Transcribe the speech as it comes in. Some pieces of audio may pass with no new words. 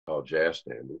called jazz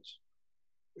standards.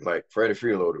 Like Freddie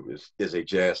Freeloader is a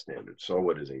jazz standard. So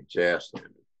what is a jazz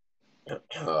standard?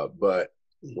 But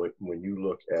when you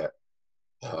look at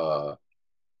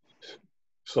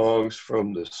songs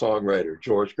from the songwriter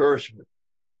George Gershwin,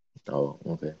 Oh,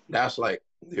 okay. that's like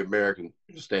the American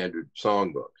Standard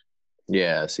Songbook.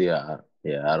 Yeah, see, I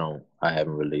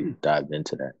haven't really dived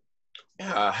into that.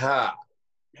 Aha.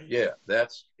 Yeah,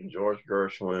 that's George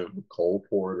Gershwin, Cole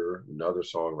Porter, another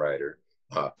songwriter,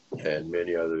 and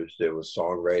many others. There was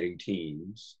songwriting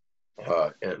teams.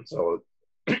 And so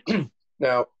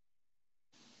now,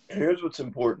 here's what's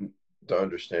important to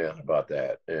understand about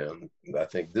that. And I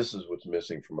think this is what's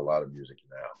missing from a lot of music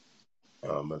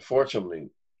now.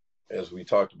 Unfortunately, as we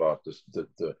talked about,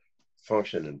 the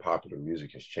function in popular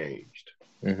music has changed.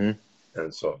 Mm-hmm.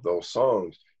 And so those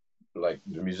songs, like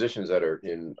the musicians that are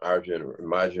in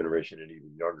my generation and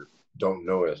even younger, don't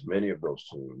know as many of those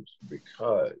tunes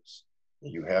because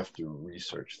you have to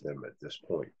research them at this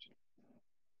point.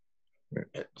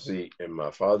 Right. See, in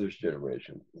my father's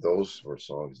generation, those were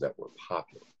songs that were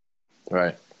popular.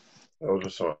 Right. Those were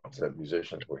songs that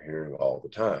musicians were hearing all the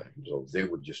time. So they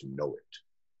would just know it.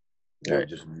 They would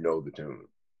just know the tune.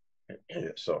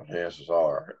 And so chances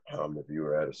are, if you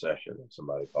were at a session and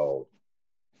somebody called,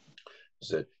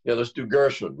 said, yeah, let's do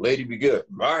Gershwin, Lady Be Good.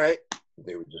 All right.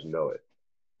 They would just know it.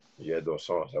 You had those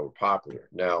songs that were popular.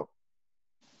 Now,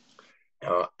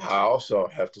 I also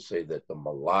have to say that the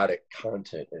melodic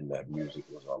content in that music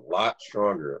was a lot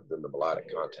stronger than the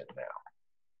melodic content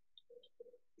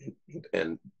now.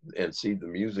 And see, the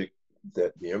music,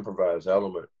 that the improvised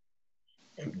element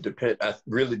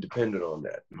really depended on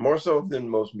that, more so than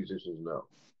most musicians know,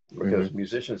 because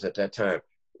musicians at that time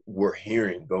were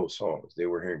hearing those songs. They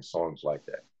were hearing songs like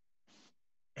that.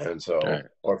 And so,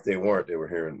 or if they weren't, they were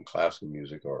hearing classical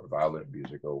music or violin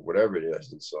music or whatever it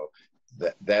is. And so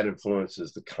that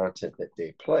influences the content that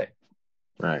they play.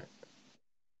 Right.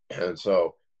 And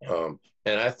so,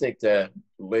 and I think that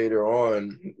later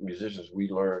on, musicians, we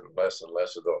learn less and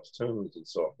less of those tunes. And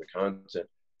so the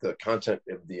content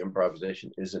of the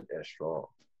improvisation isn't as strong.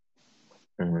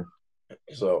 Mm-hmm.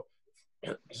 So,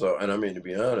 and I mean, to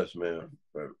be honest, man,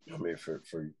 I mean, for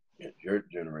your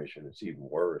generation, it's even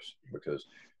worse because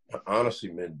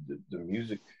honestly, man, the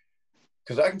music,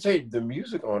 because I can tell you the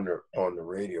music on the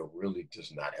radio really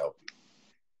does not help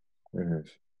you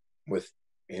with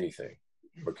anything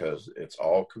because it's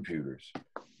all computers.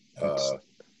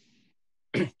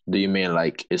 Do you mean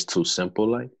like it's too simple?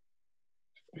 Like,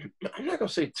 I'm not gonna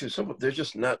say too simple.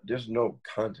 There's no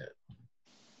content.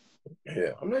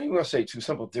 Yeah, I'm not even gonna say too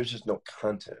simple. There's just no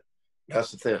content.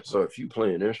 That's the thing. So if you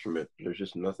play an instrument, there's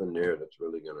just nothing there that's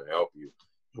really gonna help you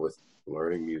with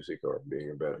learning music or being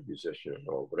a better musician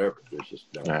or whatever. There's just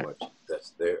not much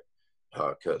that's there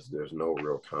because there's no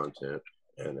real content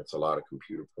and it's a lot of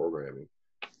computer programming.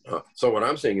 So what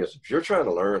I'm saying is, if you're trying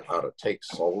to learn how to take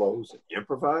solos and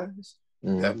improvise,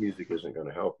 that music isn't going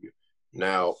to help you.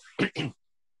 Now,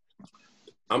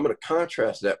 I'm going to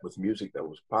contrast that with music that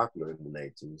was popular in the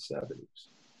 1970s.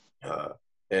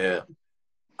 And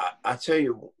I tell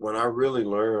you, when I really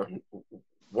learned,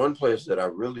 one place that I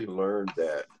really learned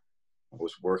that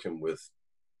was working with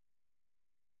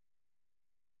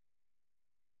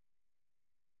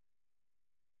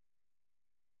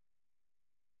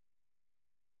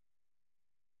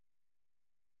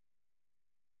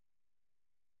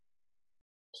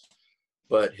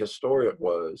but Historia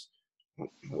was,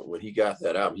 when he got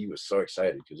that album, he was so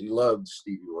excited because he loved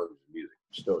Stevie Wonder's music,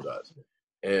 still does.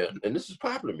 And this is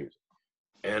popular music.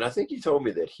 And I think he told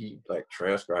me that he like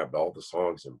transcribed all the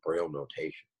songs in Braille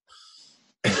notation.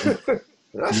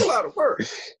 That's a lot of work.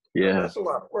 Yeah. That's a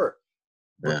lot of work.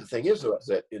 But the thing is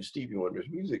that in Stevie Wonder's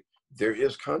music, there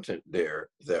is content there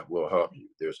that will help you.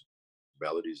 There's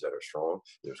melodies that are strong.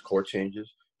 There's chord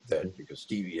changes because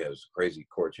Stevie has crazy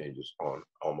chord changes on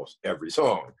almost every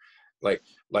song. Like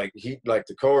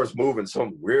the chords move in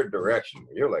some weird direction.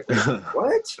 You're like,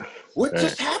 what? What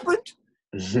just happened?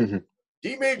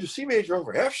 D major, C major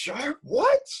over F sharp?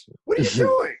 What? What are you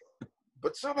doing?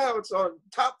 But somehow it's on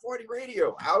top 40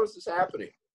 radio. How is this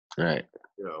happening? Right.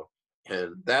 You know,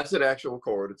 and that's an actual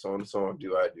chord. It's on the song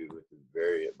Do I Do at the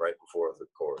very right before the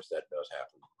chorus. That does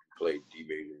happen. Play D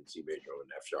major and C major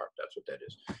and F sharp. That's what that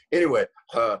is. Anyway,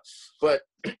 but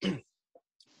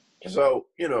so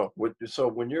you know, so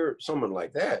when you're someone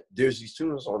like that, there's these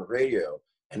tunes on the radio,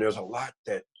 and there's a lot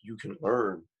that you can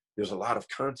learn. There's a lot of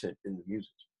content in the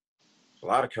music. A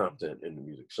lot of content in the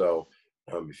music. So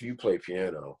if you play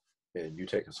piano and you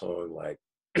take a song like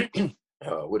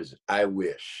what is it? I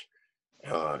Wish.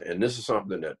 And this is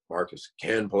something that Marcus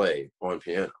can play on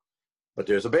piano, but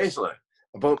there's a bass line.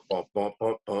 bump, bump, bump,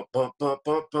 bump, bump, bump, bump,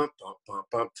 bump, bump, bump, bump,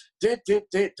 bump.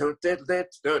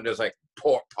 There's like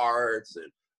parts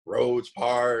and Rhodes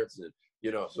parts, and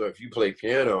so if you play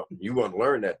piano, you want to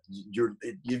learn that.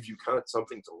 It gives you kind of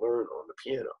something to learn on the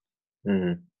piano.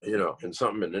 And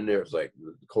something, and then there's like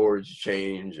the chords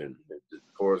change, and the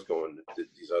chords go in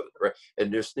these other directions,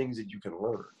 and there's things that you can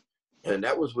learn, and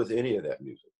that was with any of that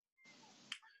music.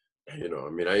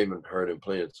 I even heard him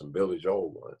playing some Billy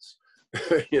Joel once.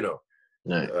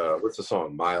 What's the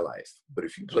song? My Life. But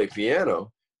if you play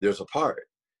piano, there's a part.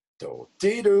 Do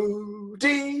dee do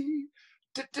dee,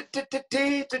 and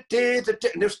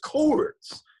there's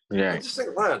chords. Yeah. And just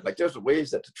think line, like there's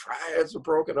ways that the triads are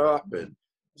broken up, and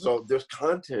so there's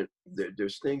content.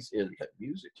 There's things in that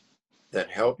music that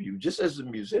help you just as a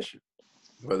musician,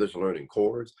 whether it's learning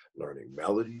chords, learning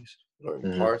melodies,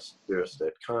 learning parts. There's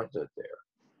that content there.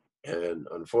 And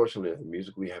unfortunately, the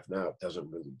music we have now doesn't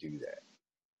really do that.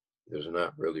 There's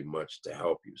not really much to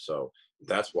help you. So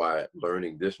that's why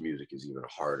learning this music is even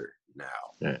harder now.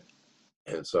 Yeah.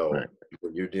 And so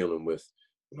when you're dealing with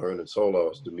learning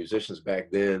solos, the musicians back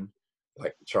then,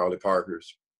 like Charlie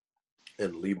Parker's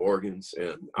and Lee Morgan's,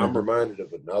 and I'm reminded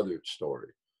of another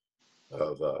story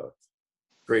of a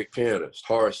great pianist,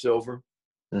 Horace Silver.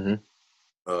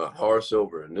 Horace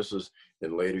Silver, and this is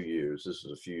in later years. This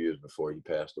is a few years before he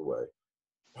passed away.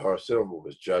 Horace Silver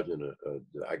was judging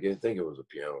I think it was a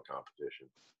piano competition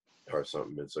or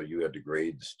something, and so you had to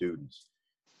grade the students,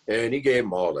 and he gave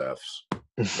them all Fs.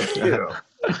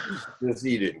 Because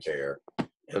he didn't care.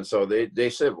 And so they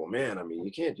said, well, man,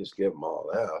 you can't just give them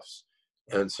all Fs.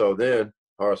 And so then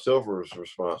Horace Silver's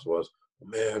response was,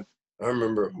 man, I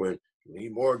remember when Lee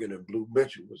Morgan and Blue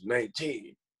Mitchell was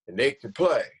 19 and they could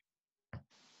play.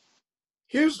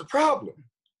 Here's the problem.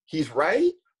 He's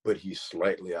right, but he's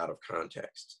slightly out of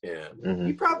context. And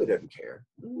he probably doesn't care.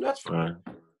 That's fine.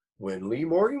 When Lee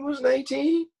Morgan was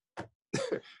 19,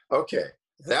 okay,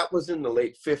 that was in the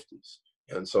late 50s.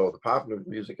 And so the popular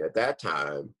music at that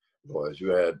time was you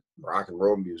had rock and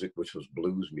roll music, which was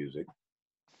blues music.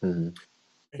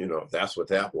 That's what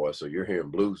that was. So you're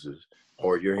hearing blueses,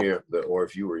 or you're hearing or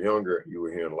if you were younger, you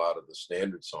were hearing a lot of the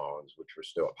standard songs, which were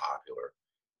still popular.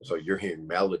 So you're hearing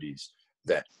melodies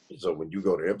so when you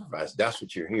go to improvise, that's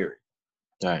what you're hearing.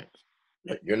 Right.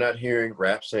 You're not hearing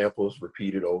rap samples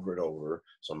repeated over and over.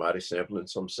 Somebody sampling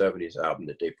some 70s album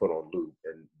that they put on loop,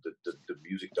 and the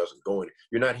music doesn't go in.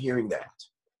 You're not hearing that.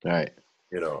 Right.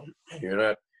 You're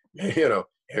not,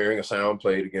 hearing a sound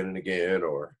played again and again,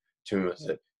 or tunes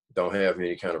that don't have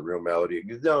any kind of real melody.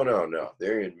 No.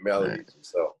 They're in melodies,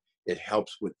 so it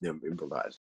helps with them improvising.